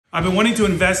I've been wanting to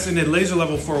invest in a laser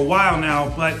level for a while now,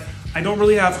 but I don't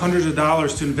really have hundreds of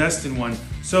dollars to invest in one.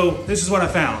 So this is what I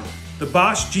found, the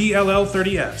Bosch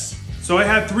GLL30S. So I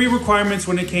had three requirements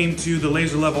when it came to the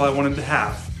laser level I wanted to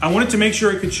have. I wanted to make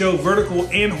sure it could show vertical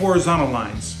and horizontal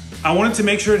lines. I wanted to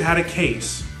make sure it had a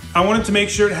case. I wanted to make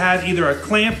sure it had either a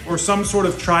clamp or some sort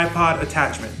of tripod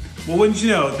attachment. Well, wouldn't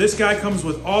you know, this guy comes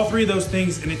with all three of those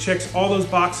things and it checks all those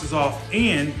boxes off,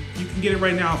 and you can get it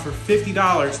right now for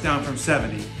 $50 down from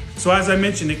 $70. So as I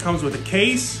mentioned, it comes with a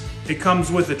case, it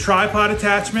comes with a tripod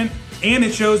attachment, and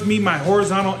it shows me my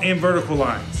horizontal and vertical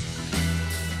lines.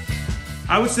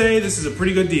 I would say this is a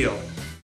pretty good deal.